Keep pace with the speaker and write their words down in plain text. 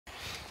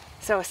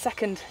So a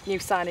second new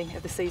signing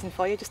of the season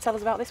for you. Just tell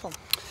us about this one.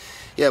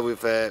 Yeah,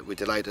 we're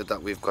delighted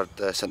that we've got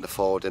centre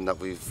forward in that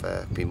we've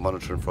been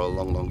monitoring for a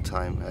long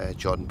time.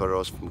 Jordan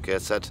Burrow from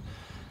Gateshead.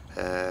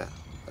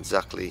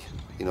 Exactly,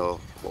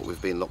 what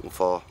we've been looking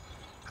for,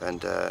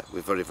 and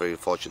we're very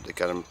fortunate to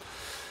get him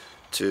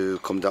to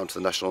come down to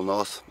the National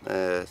North.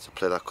 It's a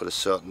player that could have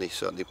certainly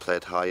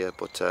played higher,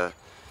 but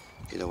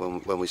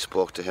when we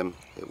spoke to him,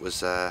 it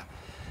was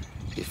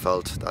he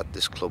felt that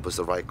this club was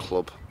the right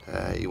club.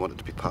 He wanted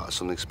to be part of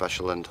something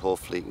special, and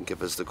hopefully he can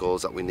give us the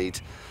goals that we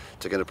need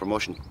to get a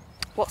promotion.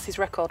 What's his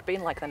record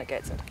been like then at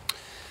Gateshead?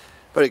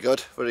 Very good.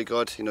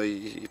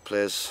 He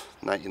plays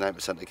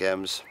 99% of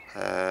games.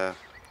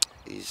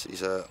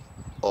 He's a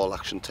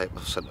all-action type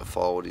of centre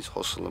forward. He's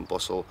hustle and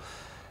bustle.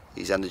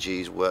 His energy,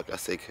 his work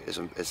ethic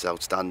is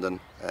outstanding.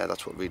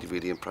 That's what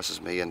really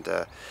impresses me, and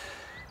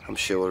I'm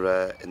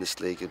sure in this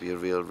league he'll be a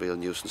real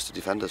nuisance to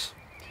defenders.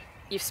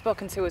 You've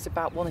spoken to us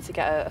about wanting to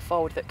get a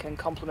forward that can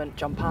complement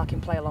John Parkin,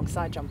 play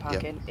alongside John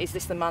Parkin. Yeah. Is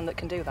this the man that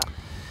can do that?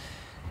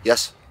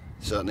 Yes,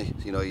 certainly.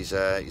 He's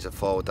a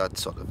forward that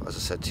sort of, as I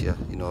said to you,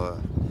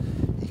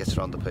 he gets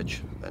around the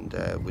pitch, and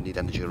we need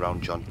energy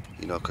around John.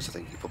 Because I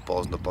think he put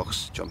balls in the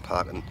box. John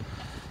Parkin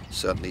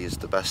certainly is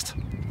the best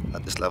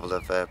at this level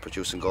of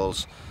producing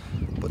goals.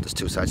 But there's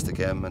two sides to the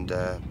game, and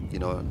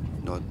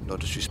no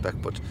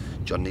disrespect, but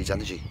John needs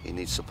energy. He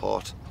needs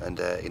support, and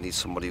he needs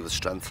somebody with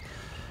strength.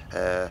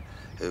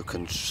 Who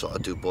can sort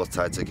of do both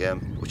sides of the game,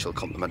 which will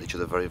complement each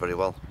other very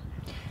well.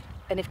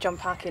 And if John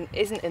Parkin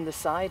isn't in the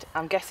side,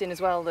 I'm guessing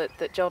as well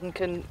that Jordan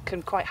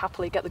can quite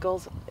happily get the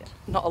goals,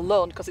 not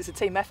alone because it's a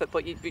team effort,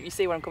 but you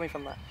see where I'm coming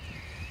from there.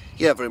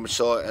 Yeah, very much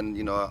so, and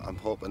I'm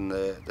hoping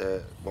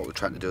what we're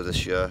trying to do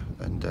this year,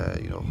 and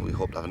we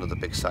hope to have another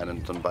big signing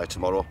done by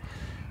tomorrow,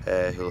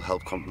 who'll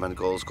help complement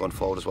goals going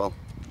forward as well.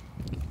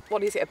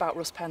 What is it about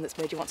Russ Penn that's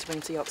made you want to bring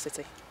him to York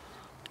City?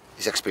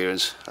 His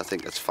experience. I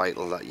think it's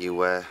vital that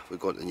we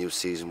go into the new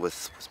season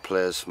with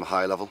players from a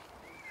high level,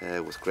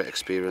 with great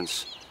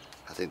experience.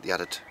 I think the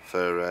added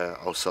for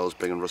ourselves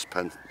bringing Russ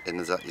Penn in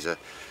is that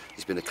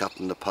he's been a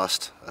captain in the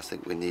past. I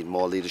think we need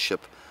more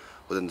leadership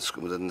within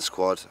the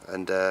squad,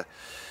 and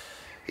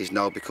he's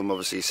now become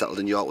obviously settled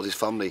in York with his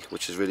family,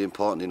 which is really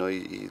important.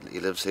 He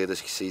lives here, he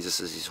sees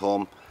this as his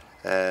home,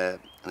 and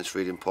it's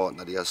really important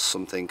that he has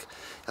something.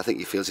 I think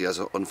he feels he has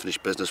an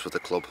unfinished business with the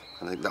club,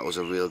 and I think that was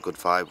a real good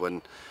vibe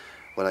when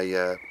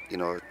I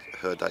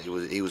heard that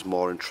he was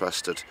more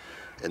interested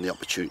in the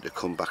opportunity to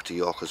come back to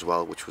York as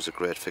well, which was a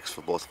great fix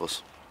for both of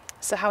us.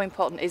 So how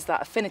important is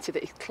that affinity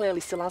that he clearly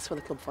still has for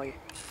the club for you?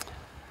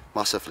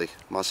 Massively.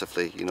 I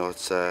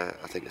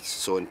think it's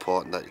so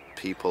important that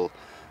people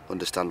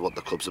understand what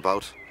the club's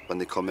about. When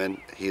they come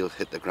in, he'll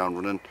hit the ground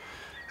running,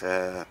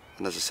 and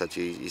as I said,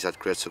 he's had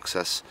great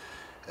success.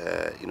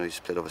 He's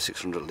played over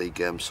 600 league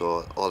games,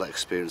 so all that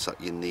experience that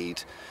you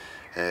need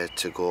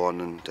to go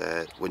on and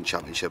win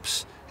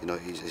championships.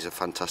 He's a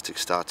fantastic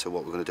start to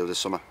what we're going to do this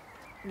summer.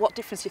 What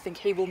difference do you think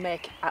he will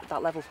make at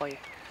that level for you?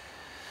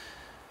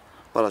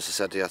 Well, as I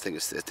said, I think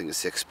it's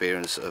the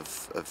experience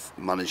of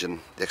managing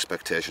the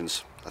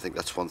expectations. I think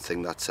that's one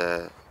thing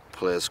that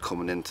players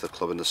coming into the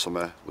club in the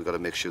summer, we've got to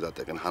make sure that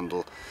they can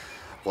handle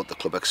what the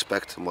club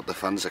expect and what the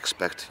fans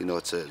expect.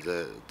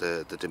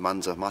 The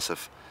demands are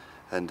massive,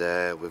 and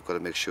we've got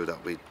to make sure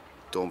that we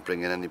don't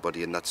bring in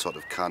anybody in that sort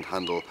of can't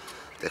handle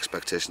the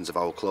expectations of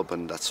our club,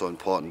 and that's so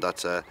important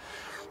that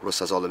Russ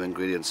has all the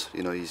ingredients.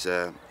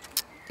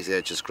 His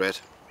age is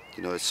great.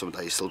 It's something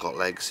that he's still got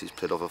legs. He's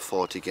played over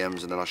 40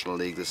 games in the National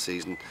League this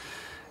season,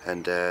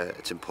 and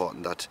it's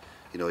important that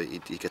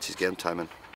he gets his game time in.